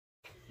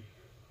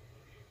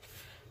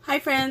Hi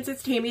friends,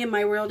 it's Tammy in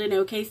My World in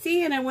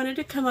OKC, and I wanted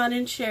to come on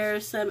and share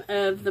some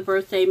of the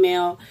birthday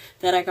mail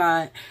that I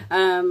got.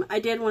 I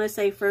did want to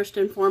say first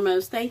and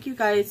foremost, thank you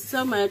guys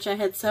so much. I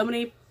had so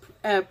many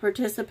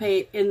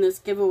participate in this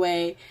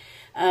giveaway,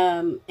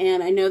 and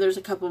I know there's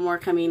a couple more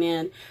coming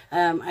in.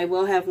 I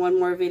will have one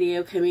more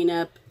video coming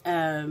up,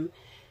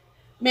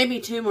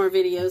 maybe two more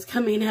videos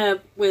coming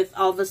up with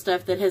all the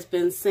stuff that has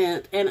been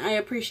sent, and I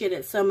appreciate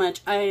it so much.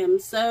 I am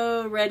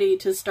so ready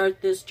to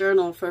start this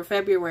journal for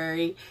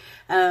February.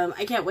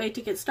 I can't wait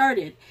to get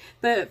started.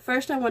 But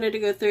first I wanted to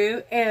go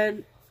through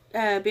and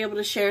be able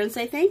to share and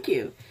say thank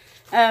you.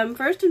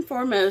 First and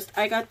foremost,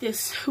 I got this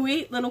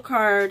sweet little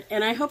card,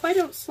 and I hope I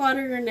don't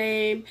slaughter your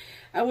name.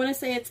 I want to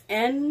say it's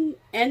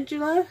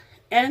Anjuli.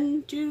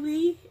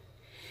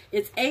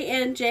 It's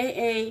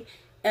Anjali.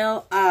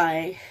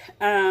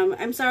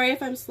 I'm sorry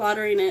if I'm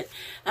slaughtering it.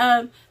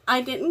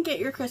 I didn't get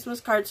your Christmas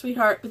card,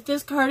 sweetheart, but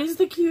this card is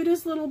the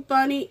cutest little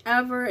bunny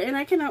ever, and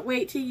I cannot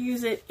wait to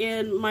use it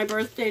in my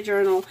birthday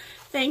journal.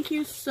 Thank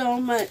you so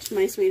much,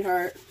 my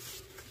sweetheart.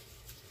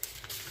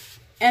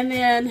 And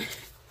then,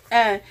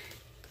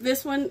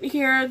 this one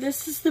here,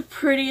 this is the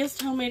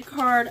prettiest homemade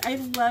card. I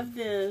love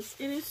this.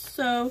 It is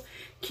so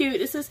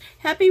cute. It says,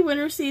 Happy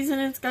Winter Season.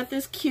 It's got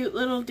this cute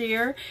little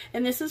deer.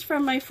 And this is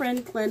from my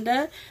friend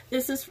Glenda.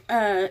 This is,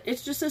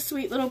 it's just a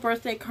sweet little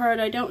birthday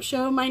card. I don't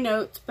show my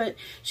notes, but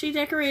she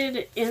decorated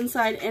it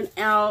inside and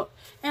out.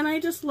 And I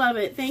just love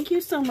it. Thank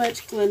you so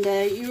much,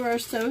 Glenda. You are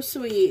so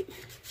sweet.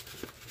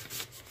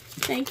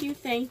 Thank you,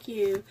 thank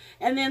you.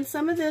 And then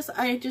some of this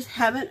I just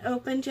haven't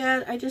opened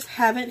yet. I just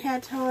haven't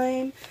had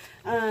time.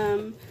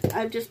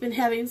 I've just been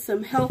having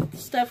some health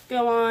stuff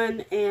go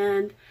on,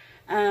 and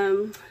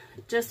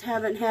just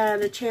haven't had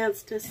a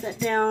chance to sit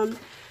down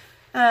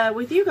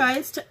with you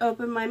guys to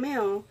open my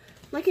mail.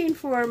 Looking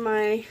for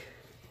my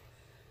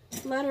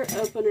letter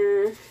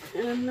opener,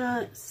 and I'm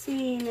not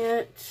seeing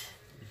it.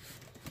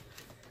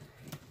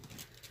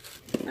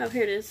 Oh,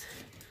 here it is.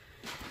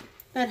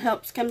 That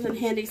helps, comes in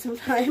handy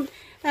sometime.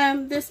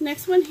 This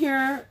next one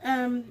here,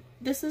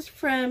 this is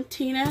from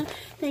Tina.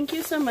 Thank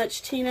you so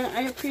much, Tina.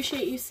 I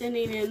appreciate you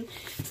sending in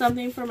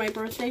something for my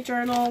birthday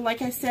journal.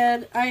 Like I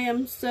said, I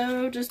am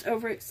so just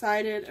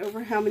overexcited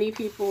over how many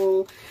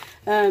people,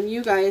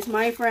 you guys,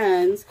 my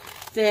friends,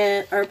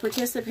 that are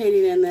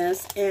participating in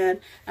this.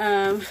 And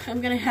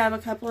I'm going to have a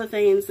couple of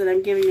things that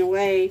I'm giving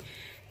away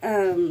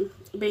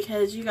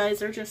because you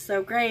guys are just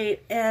so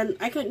great. And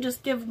I couldn't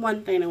just give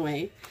one thing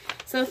away.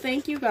 So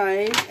thank you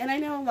guys, and I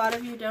know a lot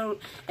of you don't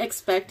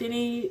expect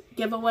any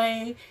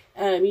giveaway.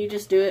 You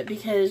just do it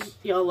because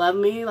y'all love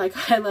me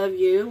like I love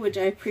you, which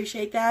I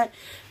appreciate that.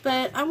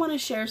 But I want to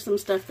share some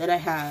stuff that I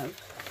have.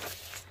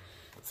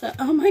 So,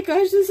 oh my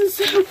gosh, this is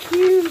so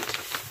cute.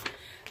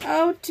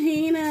 Oh,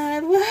 Tina, I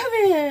love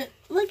it.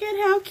 Look at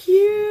how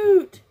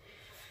cute.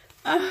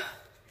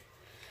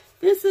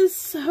 This is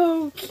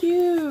so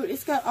cute.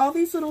 It's got all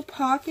these little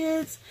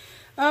pockets.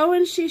 Oh,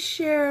 and she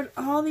shared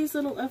all these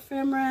little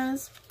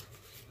ephemeras.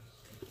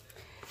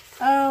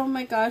 Oh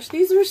my gosh,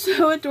 these are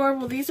so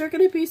adorable. These are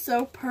going to be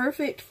so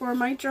perfect for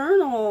my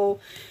journal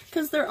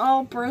because they're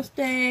all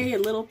birthday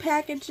and little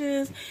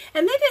packages.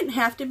 And they didn't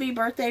have to be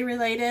birthday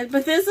related,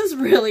 but this is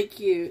really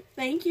cute.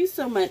 Thank you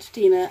so much,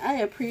 Tina. I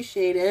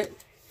appreciate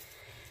it.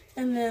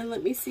 And then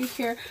let me see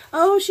here.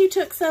 Oh, she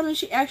took some and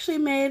she actually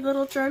made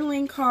little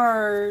journaling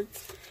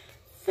cards.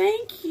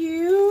 Thank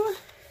you.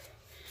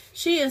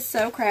 She is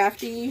so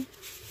crafty.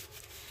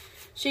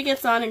 She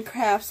gets on and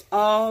crafts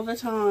all the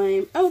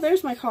time. Oh,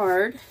 there's my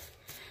card.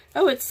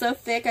 Oh, it's so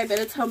thick. I bet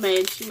it's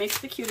homemade. She makes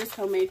the cutest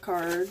homemade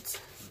cards.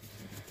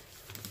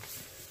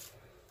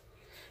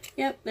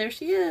 Yep, there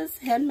she is.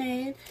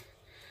 Handmade.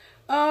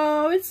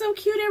 Oh, it's so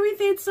cute.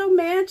 Everything's so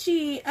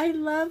matchy. I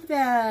love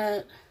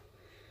that.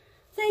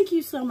 Thank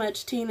you so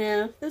much,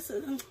 Tina. That's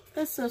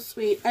so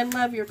sweet. I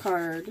love your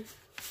card.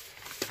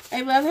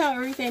 I love how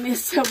everything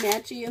is so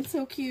matchy and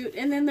so cute.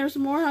 And then there's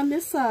more on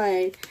this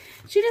side.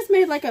 She just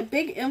made like a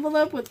big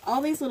envelope with all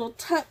these little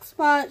tuck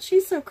spots.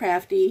 She's so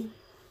crafty.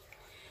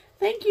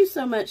 Thank you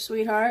so much,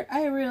 sweetheart.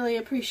 I really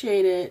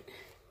appreciate it.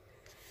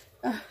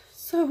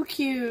 So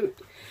cute.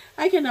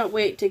 I cannot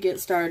wait to get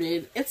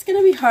started. It's going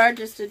to be hard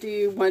just to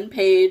do one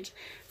page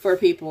for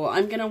people.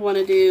 I'm going to want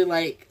to do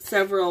like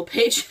several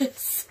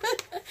pages.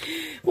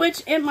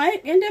 Which it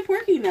might end up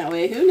working that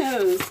way. Who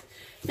knows?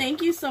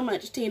 Thank you so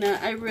much, Tina.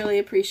 I really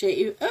appreciate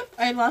you. Oh,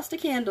 I lost a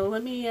candle.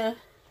 Let me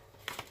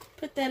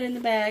put that in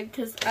the bag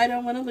because I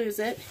don't want to lose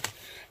it.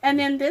 And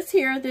then this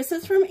here, this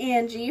is from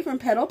Angie from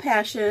Petal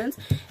Passions.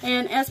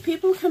 And as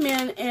people come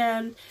in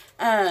and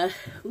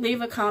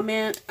leave a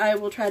comment, I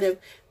will try to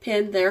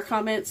pin their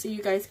comments so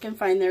you guys can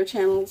find their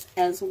channels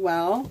as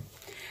well.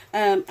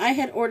 I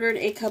had ordered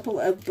a couple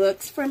of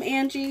books from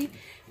Angie,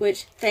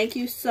 which thank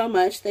you so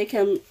much. They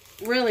come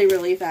really,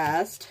 really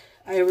fast.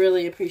 I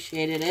really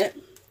appreciated it.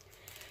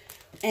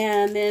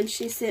 And then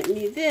she sent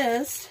me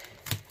this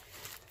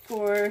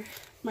for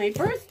my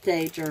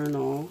birthday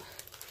journal.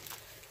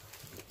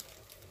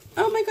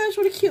 Oh my gosh,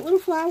 what a cute little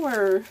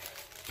flower.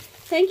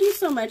 Thank you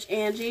so much,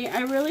 Angie.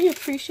 I really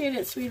appreciate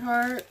it,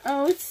 sweetheart.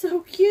 Oh, it's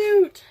so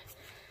cute.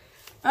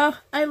 Oh,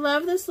 I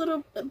love this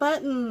little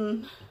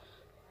button.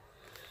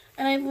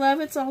 And I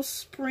love it's all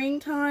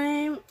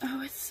springtime.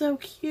 Oh, it's so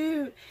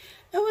cute.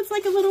 Oh, it's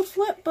like a little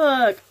flip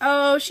book.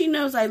 Oh, she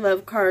knows I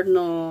love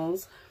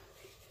cardinals.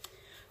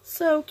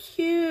 So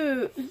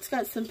cute. It's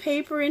got some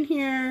paper in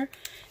here.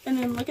 And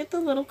then look at the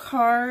little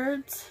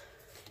cards.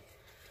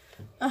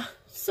 Oh,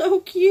 so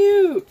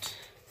cute.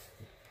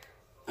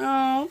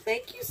 Oh,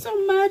 thank you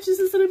so much. This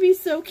is going to be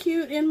so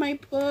cute in my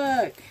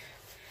book.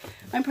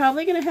 I'm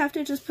probably going to have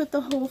to just put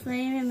the whole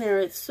thing in there.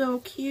 It's so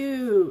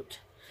cute.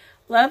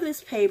 Love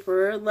this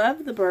paper.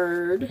 Love the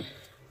bird.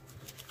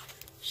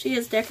 She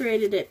has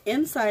decorated it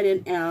inside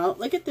and out.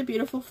 Look at the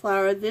beautiful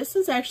flower. This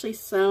is actually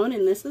sewn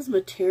and this is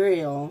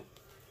material.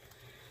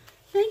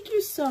 Thank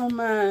you so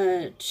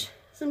much.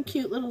 Some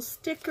cute little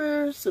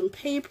stickers, some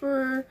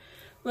paper,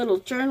 little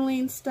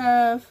journaling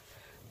stuff.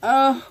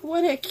 Oh,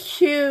 what a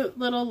cute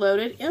little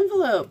loaded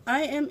envelope.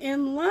 I am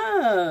in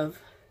love.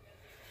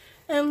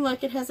 And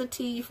look, it has a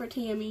T for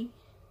Tammy.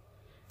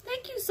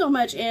 Thank you so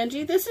much,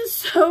 Angie. This is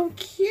so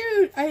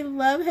cute. I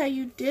love how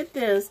you did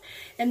this.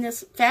 And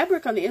this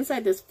fabric on the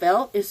inside, this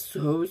felt, is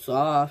so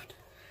soft.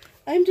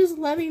 I'm just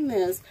loving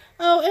this.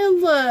 Oh,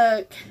 and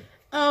look.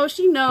 Oh,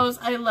 she knows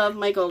I love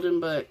my golden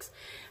books.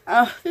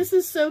 Oh, this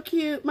is so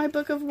cute. My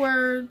book of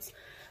words.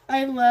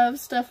 I love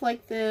stuff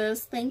like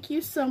this. Thank you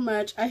so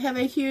much. I have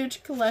a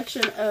huge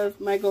collection of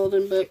my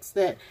golden books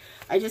that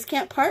I just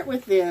can't part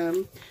with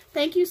them.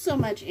 Thank you so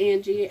much,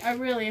 Angie. I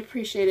really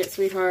appreciate it,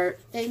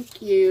 sweetheart.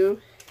 Thank you.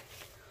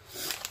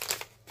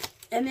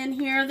 And then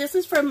here, this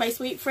is from my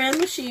sweet friend,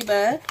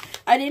 Lashiba.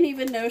 I didn't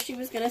even know she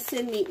was going to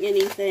send me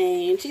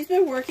anything. She's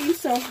been working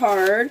so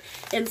hard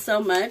and so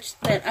much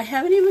that I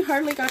haven't even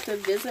hardly got to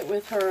visit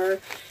with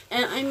her.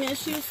 And I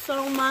miss you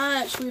so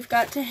much. We've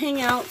got to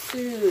hang out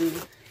soon.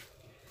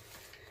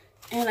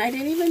 And I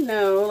didn't even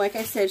know, like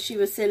I said, she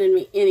was sending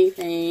me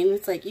anything.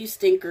 It's like, you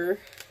stinker.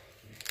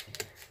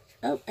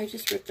 Oh, I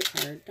just ripped the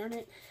card. Darn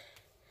it.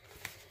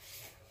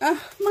 Oh,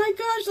 my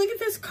gosh. Look at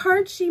this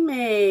card she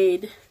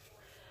made.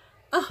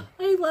 Oh,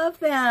 I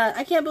love that.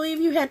 I can't believe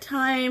you had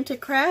time to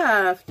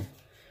craft.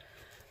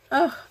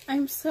 Oh,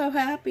 I'm so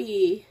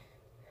happy.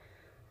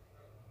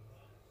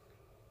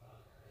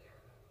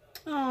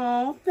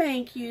 Oh,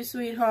 thank you,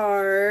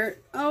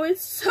 sweetheart. Oh,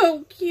 it's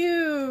so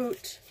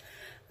cute.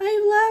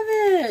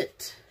 I love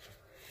it.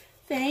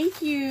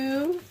 Thank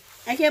you.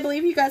 I can't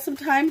believe you got some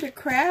time to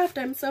craft.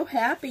 I'm so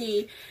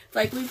happy. It's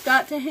like, we've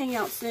got to hang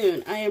out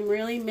soon. I am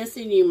really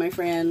missing you, my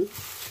friend.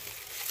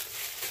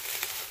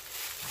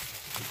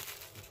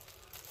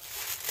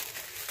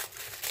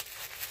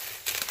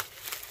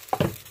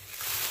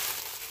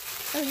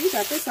 Oh, you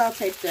got this all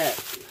taped up.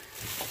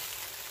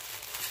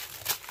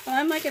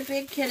 Well, I'm like a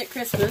big kid at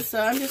Christmas,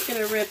 so I'm just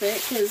going to rip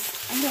it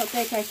because I don't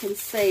think I can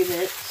save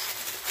it.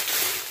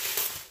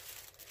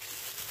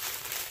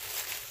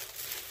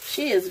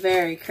 She is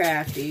very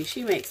crafty.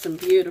 She makes some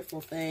beautiful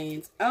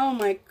things. Oh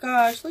my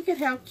gosh, look at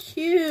how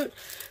cute.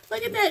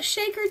 Look at that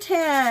shaker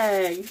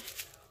tag.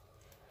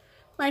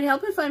 Might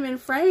help if I'm in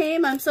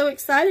frame. I'm so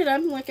excited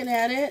I'm looking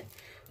at it.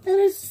 That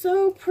is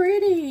so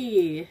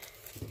pretty.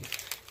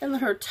 And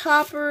her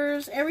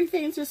toppers,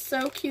 everything's just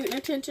so cute and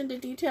attention to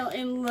detail.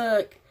 And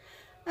look,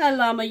 I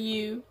llama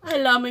you. I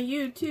llama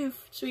you too,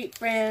 sweet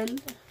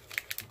friend.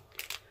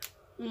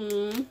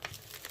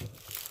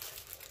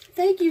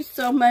 Thank you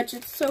so much.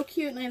 It's so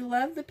cute, and I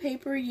love the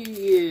paper you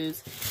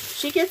use.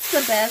 She gets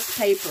the best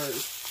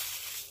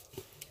papers.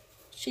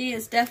 She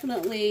is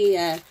definitely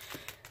a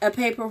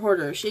paper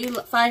hoarder. She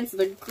finds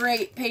the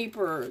great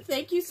paper.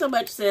 Thank you so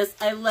much, sis.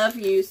 I love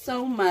you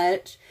so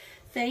much.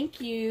 Thank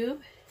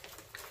you.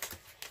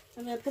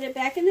 I'm going to put it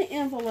back in the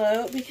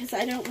envelope because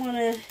I don't want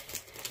to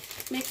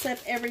mix up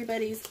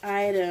everybody's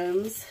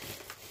items.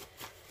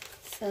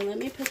 So let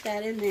me put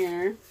that in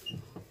there.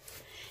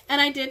 And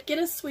I did get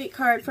a sweet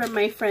card from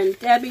my friend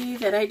Debbie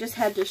that I just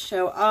had to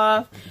show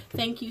off.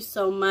 Thank you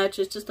so much.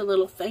 It's just a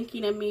little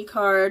thanking of me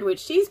card, which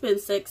she's been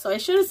sick, so I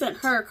should have sent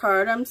her a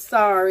card. I'm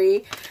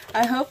sorry.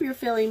 I hope you're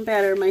feeling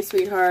better, my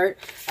sweetheart.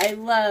 I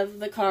love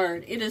the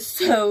card. It is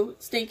so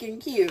stinking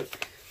cute.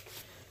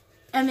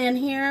 And then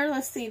here,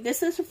 let's see,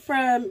 this is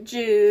from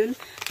June.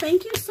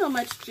 Thank you so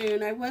much,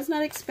 June. I was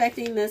not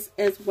expecting this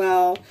as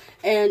well.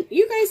 And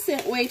you guys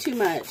sent way too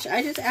much.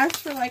 I just asked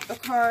for like a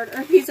card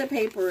or a piece of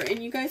paper.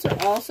 And you guys are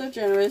all so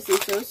generous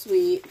and so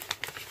sweet.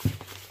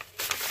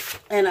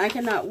 And I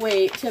cannot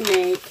wait to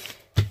make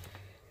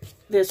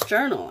this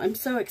journal. I'm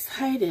so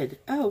excited.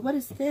 Oh, what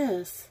is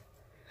this?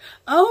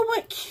 Oh,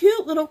 what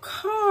cute little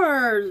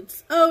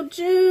cards. Oh,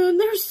 June,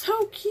 they're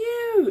so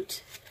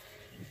cute.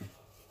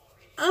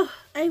 Oh,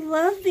 I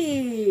love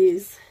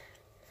these.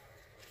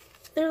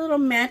 They're little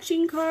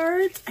matching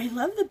cards. I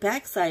love the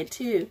backside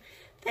too.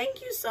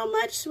 Thank you so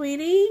much,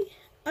 sweetie.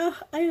 Oh,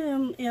 I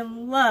am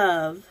in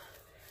love.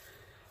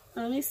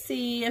 Let me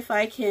see if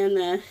I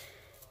can,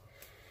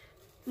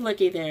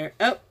 looky there.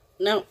 Oh,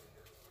 no.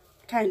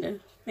 Kind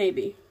of,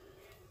 maybe.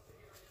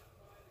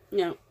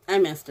 No, I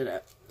messed it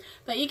up.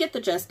 But you get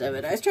the gist of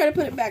it. I was trying to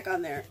put it back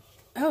on there.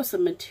 Oh,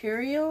 some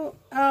material.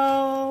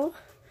 Oh,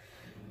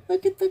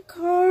 look at the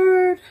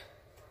card.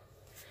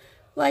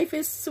 Life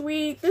is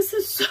sweet. This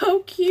is so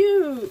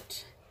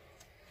cute.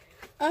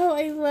 Oh,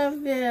 I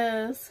love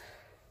this.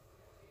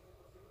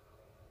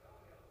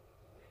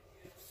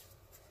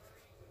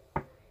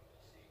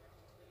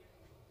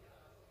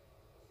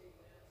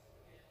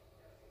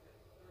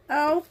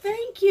 Oh,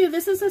 thank you.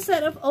 This is a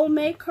set of Old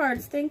Maid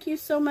cards. Thank you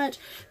so much.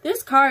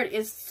 This card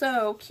is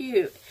so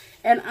cute.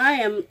 And I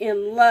am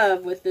in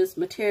love with this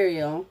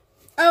material.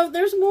 Oh,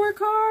 there's more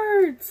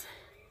cards.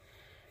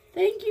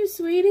 Thank you,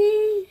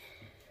 sweetie.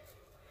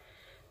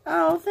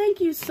 Oh,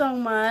 thank you so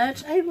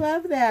much. I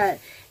love that.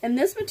 And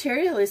this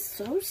material is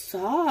so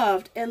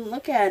soft. And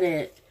look at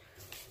it.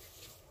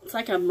 It's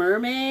like a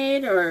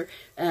mermaid or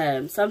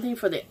something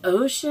for the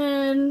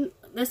ocean.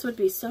 This would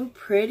be so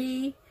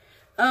pretty.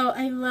 Oh,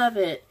 I love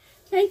it.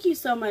 Thank you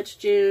so much,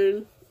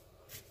 June.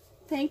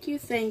 Thank you,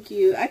 thank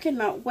you. I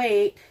cannot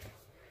wait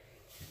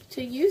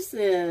to use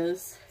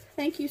this.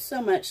 Thank you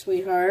so much,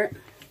 sweetheart.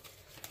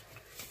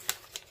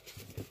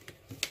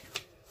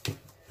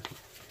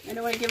 I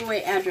don't want to give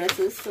away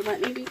addresses, so let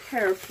me be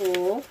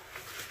careful.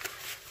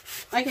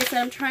 Like I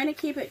said, I'm trying to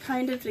keep it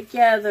kind of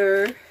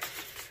together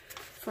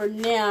for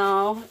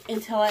now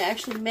until I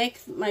actually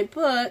make my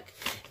book,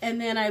 and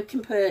then I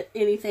can put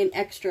anything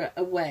extra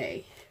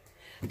away.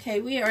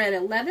 Okay, we are at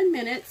 11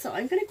 minutes, so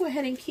I'm going to go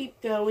ahead and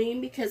keep going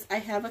because I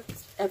have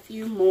a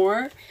few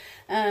more.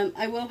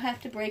 I will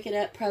have to break it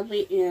up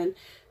probably in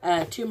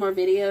 2 more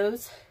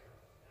videos.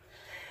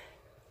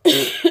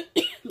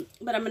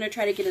 But I'm going to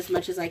try to get as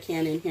much as I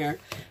can in here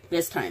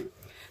this time.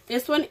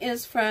 This one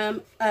is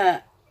from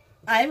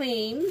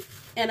Eileen,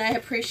 and I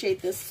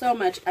appreciate this so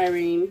much,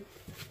 Irene.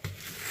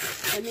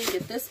 Let me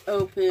get this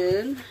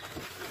open.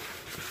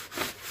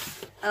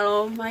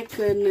 Oh my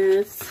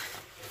goodness.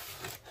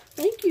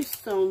 Thank you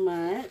so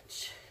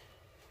much.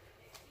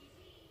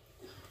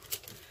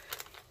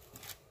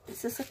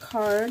 Is this a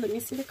card? Let me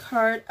see the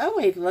card.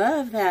 Oh, I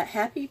love that.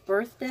 Happy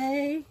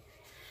birthday.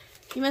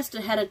 You must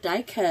have had a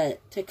die cut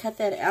to cut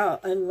that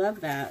out. I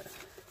love that.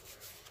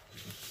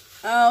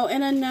 Oh,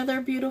 and another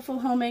beautiful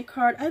homemade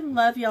card. I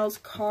love y'all's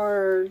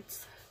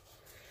cards.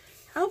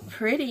 How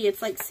pretty.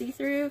 It's like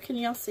see-through. Can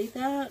y'all see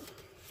that?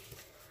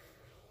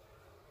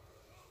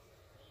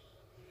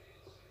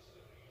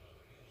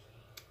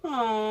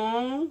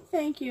 Aww,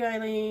 thank you,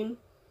 Eileen.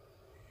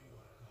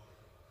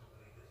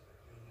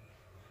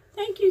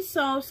 Thank you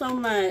so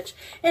much.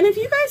 And if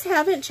you guys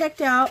haven't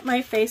checked out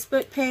my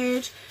Facebook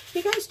page,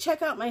 you guys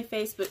check out my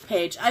Facebook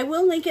page. I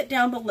will link it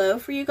down below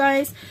for you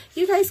guys.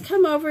 You guys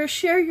come over,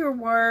 share your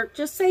work,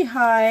 just say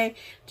hi,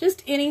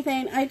 just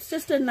anything. It's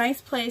just a nice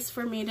place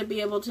for me to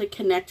be able to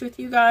connect with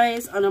you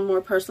guys on a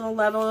more personal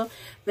level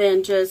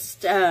than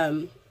just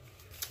YouTube.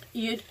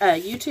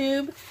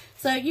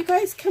 So you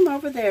guys come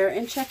over there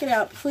and check it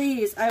out,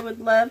 please. I would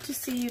love to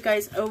see you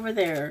guys over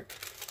there.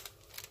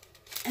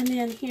 And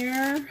then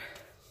here,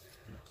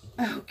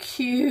 oh,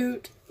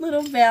 cute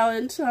little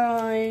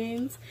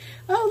Valentines.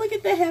 Oh, look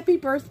at the happy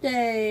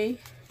birthday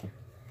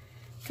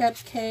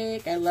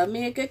cupcake. I love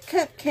me a good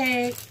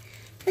cupcake.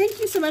 Thank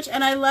you so much.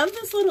 And I love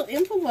this little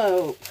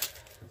envelope.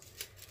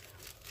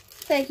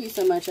 Thank you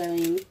so much,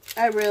 Eileen.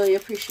 I really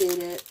appreciate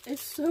it.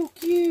 It's so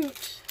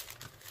cute.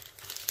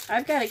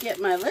 I've got to get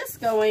my list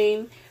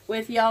going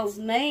with y'all's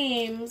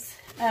names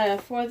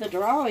for the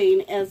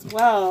drawing as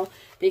well,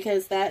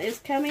 because that is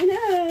coming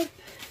up.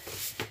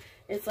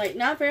 It's like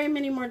not very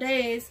many more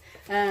days.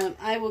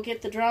 I will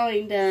get the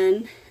drawing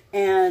done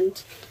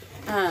and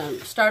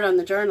start on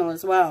the journal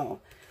as well.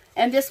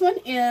 And this one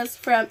is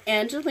from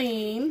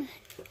Evangeline,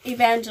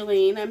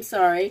 I'm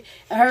sorry.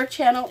 Her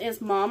channel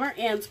is Mom or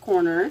Ann's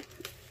Corner.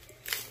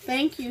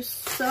 Thank you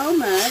so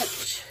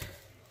much.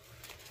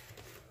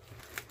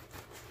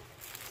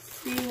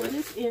 See what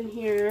is in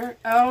here.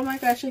 Oh my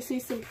gosh, I see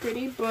some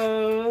pretty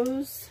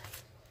bows.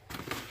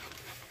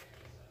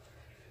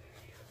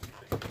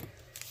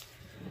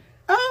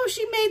 Oh,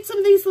 she made some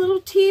of these little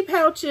tea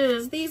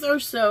pouches. These are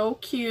so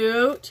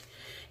cute.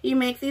 You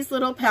make these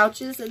little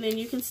pouches and then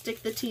you can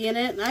stick the tea in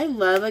it. And I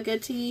love a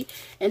good tea.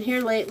 And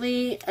here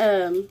lately,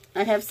 I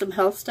have some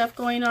health stuff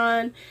going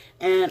on.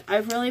 And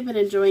I've really been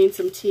enjoying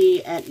some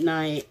tea at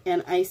night.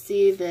 And I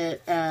see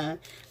that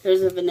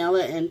there's a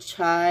vanilla and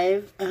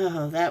chive.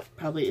 Oh, that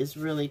probably is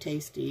really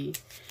tasty.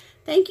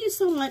 Thank you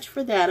so much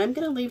for that. I'm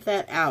going to leave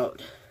that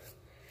out.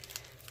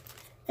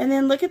 And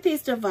then look at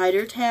these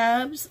divider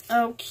tabs.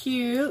 Oh,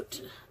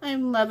 cute.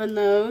 I'm loving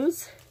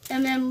those.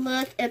 And then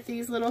look at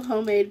these little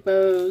homemade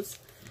bows.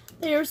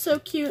 They are so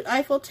cute.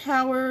 Eiffel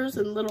Towers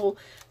and little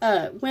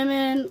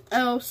women.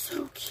 Oh,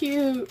 so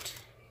cute.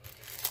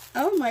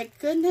 Oh my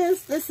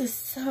goodness. This is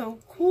so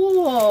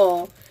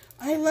cool.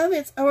 I love it.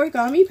 It's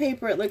origami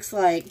paper, it looks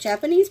like.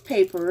 Japanese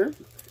paper,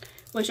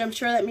 which I'm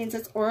sure that means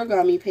it's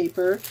origami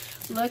paper.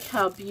 Look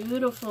how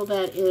beautiful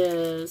that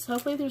is.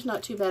 Hopefully there's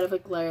not too bad of a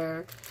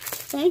glare.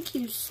 Thank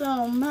you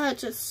so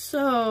much. It's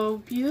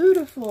so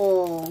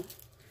beautiful.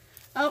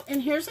 Oh,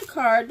 and here's a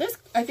card.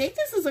 I think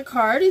this is a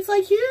card. It's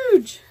like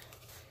huge.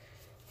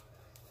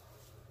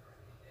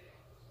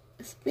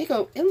 This big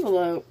old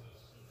envelope.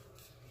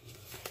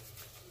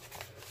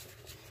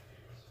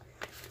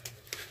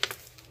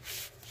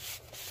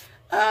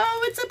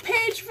 Oh, it's a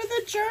page for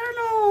the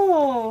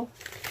journal.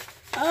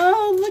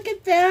 Oh, look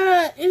at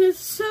that. It is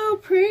so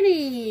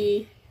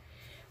pretty.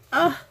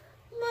 Oh,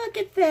 look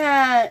at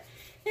that.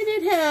 And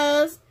it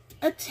has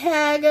a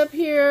tag up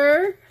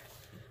here.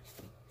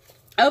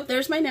 Oh,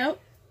 there's my note.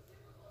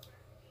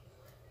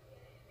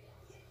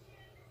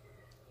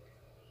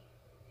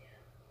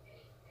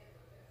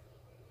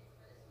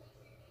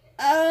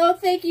 Oh,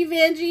 thank you,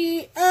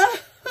 Vanjie.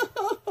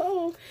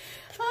 Oh,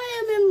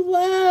 I am in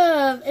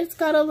love. It's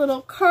got a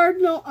little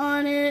cardinal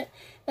on it.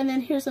 And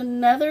then here's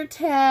another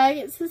tag.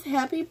 It says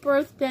happy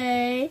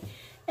birthday.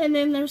 And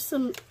then there's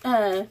some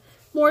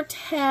more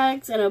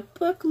tags and a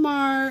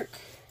bookmark.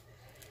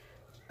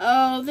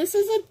 Oh, this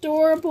is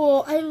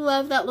adorable. I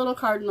love that little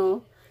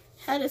cardinal.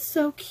 That is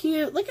so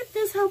cute. Look at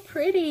this, how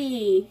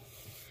pretty.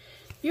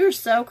 You're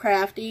so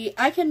crafty.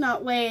 I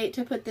cannot wait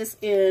to put this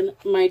in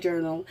my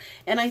journal.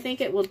 And I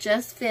think it will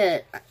just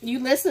fit. You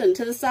listened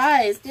to the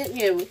size, didn't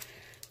you?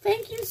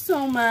 Thank you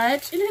so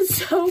much. It is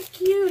so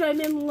cute. I'm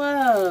in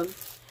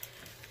love.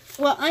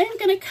 Well, I am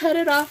going to cut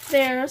it off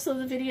there so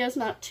the video is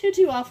not too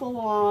awful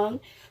long.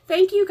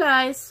 Thank you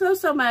guys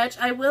so much.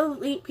 I will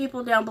link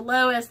people down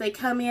below as they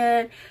come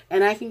in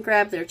and I can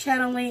grab their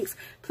channel links.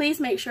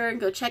 Please make sure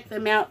and go check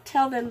them out.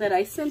 Tell them that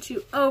I sent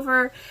you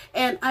over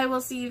and I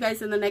will see you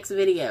guys in the next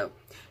video.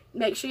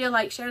 Make sure you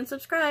like, share, and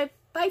subscribe.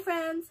 Bye,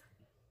 friends.